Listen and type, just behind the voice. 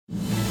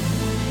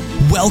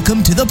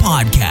Welcome to the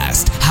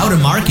podcast, How to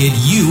Market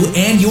You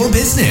and Your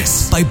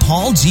Business by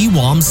Paul G.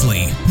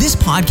 Walmsley. This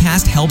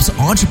podcast helps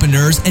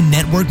entrepreneurs and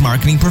network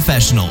marketing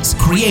professionals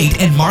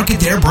create and market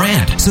their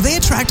brand so they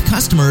attract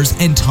customers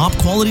and top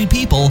quality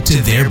people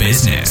to their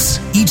business.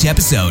 Each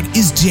episode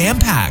is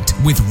jam-packed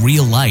with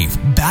real-life,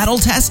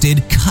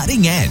 battle-tested,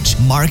 cutting-edge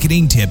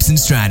marketing tips and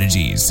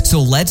strategies.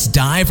 So let's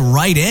dive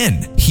right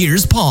in.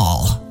 Here's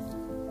Paul.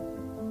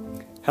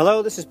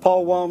 Hello, this is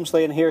Paul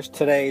Walmsley, and here's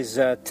today's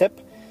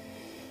tip.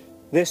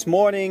 This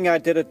morning I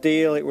did a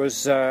deal.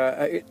 It's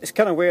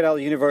kind of weird how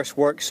the universe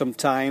works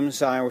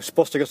sometimes. I was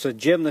supposed to go to the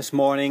gym this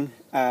morning,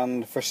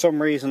 and for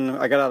some reason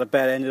I got out of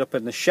bed, ended up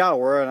in the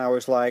shower, and I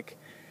was like,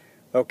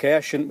 okay,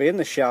 I shouldn't be in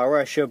the shower.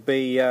 I should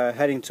be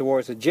heading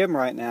towards the gym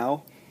right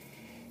now.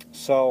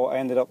 So I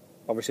ended up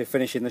obviously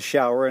finishing the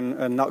shower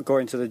and not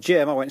going to the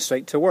gym. I went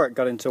straight to work,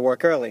 got into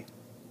work early.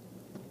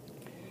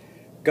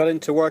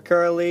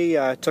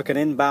 Took an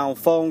inbound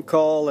phone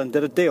call and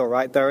did a deal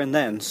right there and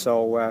then.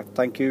 So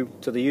thank you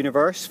to the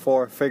universe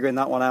for figuring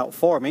that one out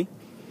for me.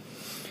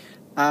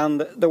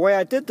 And the way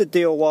I did the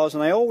deal was,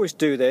 and I always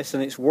do this,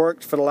 and it's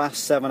worked for the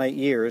last 7-8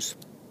 years,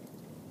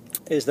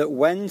 is that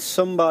when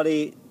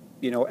somebody,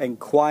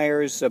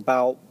 inquires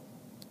about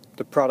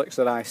the products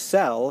that I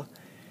sell,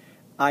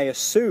 I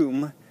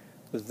assume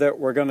that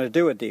we're going to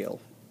do a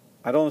deal.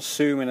 I don't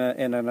assume in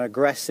an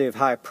aggressive,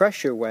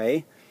 high-pressure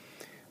way,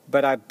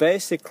 but I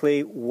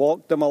basically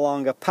walked them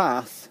along a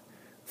path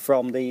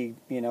from the,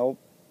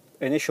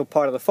 initial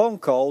part of the phone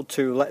call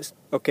to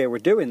we're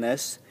doing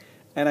this.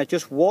 And I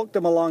just walked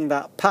them along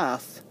that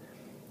path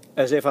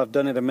as if I've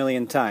done it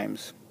 1,000,000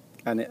 times.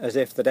 And as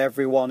if that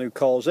everyone who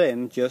calls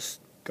in just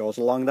goes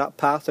along that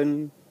path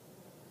and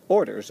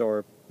orders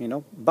or,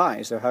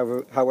 buys or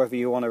however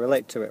you want to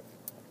relate to it.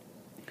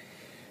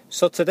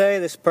 So today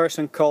this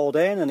person called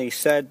in and he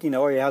said, he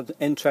had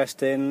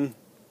interest in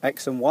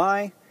X and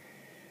Y.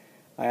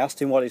 I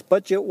asked him what his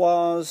budget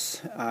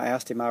was, I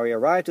asked him how he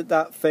arrived at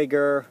that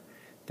figure,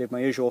 did my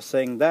usual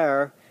thing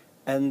there,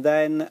 and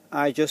then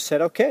I just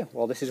said, okay,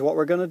 well this is what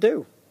we're going to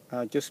do.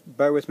 Just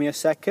bear with me a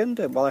second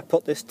while I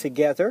put this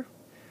together.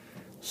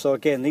 So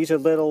again, these are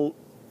little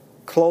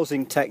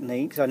closing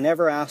techniques. I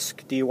never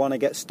ask, do you want to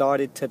get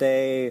started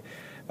today?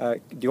 Do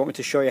you want me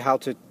to show you how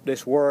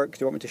this works?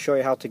 Do you want me to show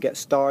you how to get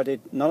started?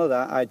 None of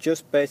that. I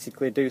just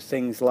basically do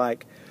things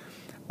like,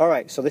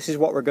 alright, so this is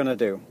what we're going to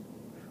do.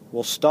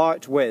 We'll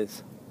start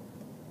with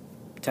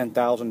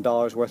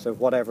 $10,000 worth of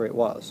whatever it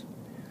was.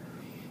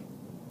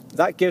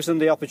 That gives them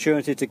the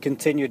opportunity to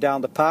continue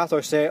down the path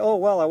or say, oh,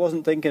 well, I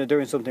wasn't thinking of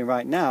doing something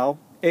right now.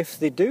 If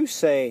they do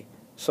say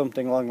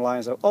something along the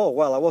lines of, oh,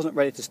 well, I wasn't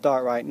ready to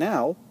start right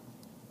now,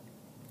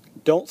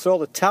 don't throw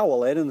the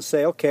towel in and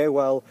say, okay,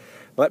 well,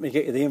 let me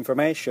get you the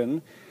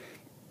information.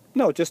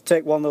 No, just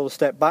take one little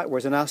step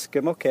backwards and ask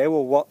them, okay,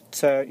 well,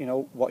 what's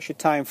your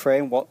time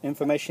frame? What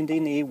information do you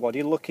need? What are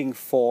you looking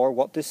for?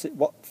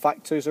 What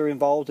factors are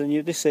involved in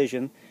your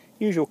decision?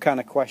 Usual kind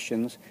of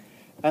questions.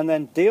 And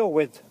then deal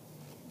with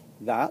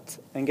that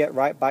and get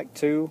right back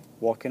to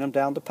walking them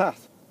down the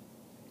path.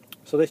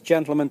 So this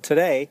gentleman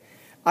today,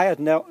 I had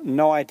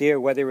no idea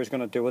whether he was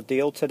going to do a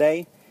deal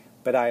today,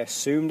 but I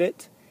assumed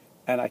it,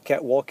 and I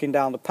kept walking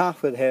down the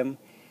path with him,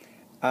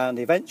 and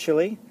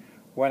eventually,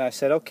 when I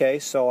said, okay,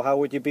 so how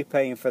would you be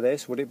paying for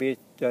this? Would it be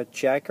a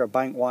check or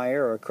bank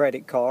wire or a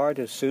credit card?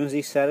 As soon as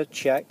he said a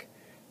check,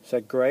 I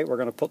said, great, we're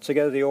going to put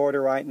together the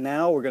order right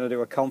now. We're going to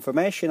do a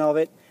confirmation of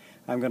it.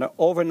 I'm going to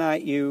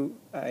overnight you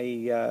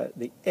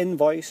the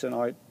invoice and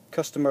our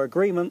customer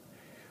agreement.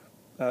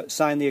 Read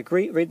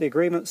the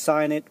agreement,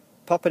 sign it,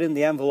 pop it in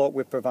the envelope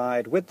we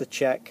provide with the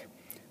check.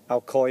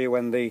 I'll call you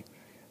when the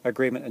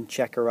agreement and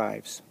check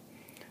arrives.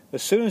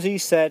 As soon as he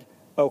said,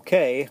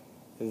 okay,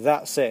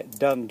 that's it,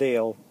 done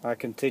deal. I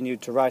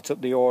continued to write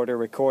up the order,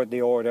 record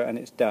the order, and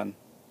it's done.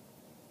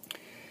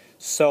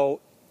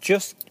 So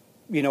just,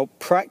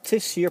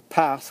 practice your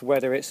path,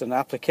 whether it's an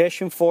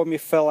application form you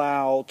fill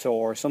out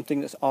or something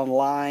that's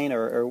online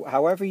or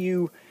however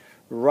you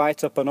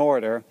write up an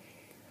order.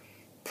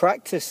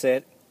 Practice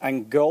it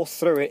and go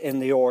through it in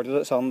the order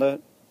that's on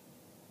the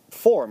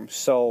form.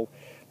 So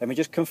let me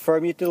just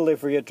confirm your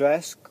delivery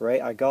address.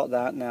 Great, I got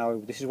that.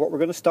 Now this is what we're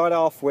going to start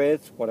off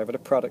with, whatever the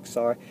products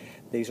are.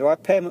 These are our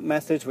payment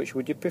methods, which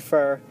would you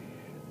prefer?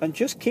 And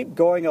just keep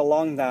going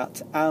along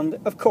that. And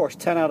of course,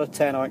 10 out of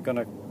 10 aren't going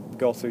to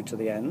go through to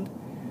the end.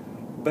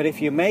 But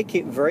if you make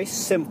it very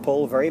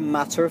simple, very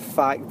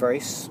matter-of-fact, very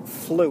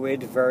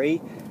fluid,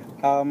 very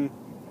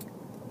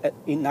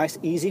nice,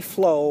 easy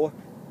flow,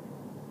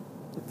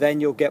 then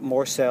you'll get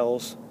more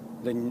sales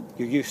than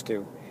you used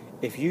to.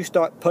 If you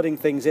start putting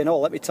things in,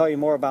 let me tell you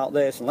more about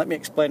this, and let me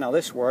explain how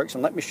this works,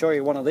 and let me show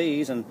you one of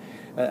these, and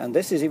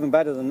this is even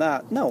better than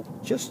that. No,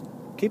 just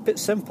keep it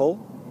simple.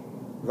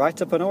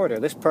 Write up an order.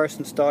 This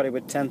person started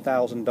with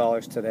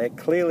 $10,000 today.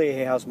 Clearly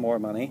he has more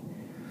money.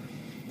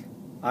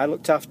 I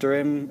looked after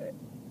him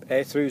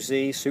A through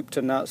Z, soup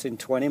to nuts, in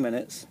 20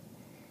 minutes.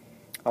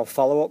 I'll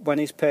follow up when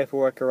his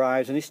paperwork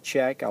arrives and his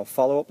check. I'll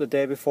follow up the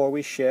day before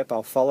we ship.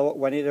 I'll follow up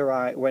when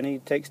he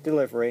takes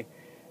delivery.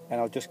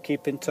 and I'll just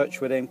keep in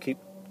touch with him, keep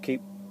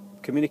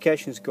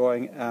communications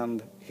going,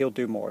 and he'll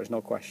do more, there's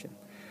no question.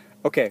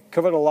 Okay,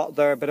 covered a lot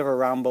there, a bit of a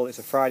ramble. It's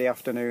a Friday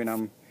afternoon,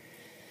 I'm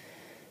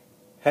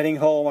heading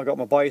home. I got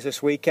my boys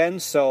this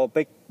weekend, so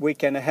big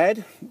weekend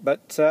ahead,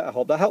 but I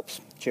hope that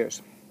helps.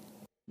 Cheers.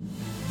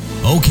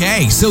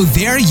 Okay, so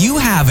there you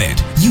have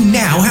it. You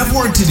now have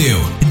work to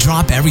do.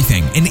 Drop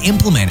everything and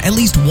implement at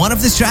least one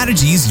of the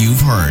strategies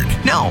you've heard.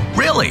 No,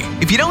 really.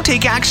 If you don't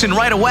take action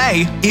right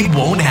away, it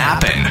won't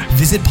happen.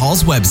 Visit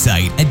Paul's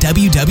website at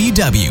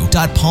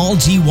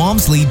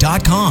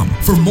www.paulgwamsley.com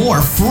for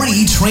more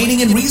free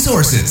training and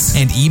resources.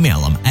 And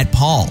email him at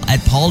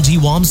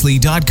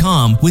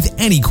paul@paulgwamsley.com with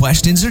any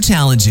questions or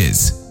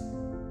challenges.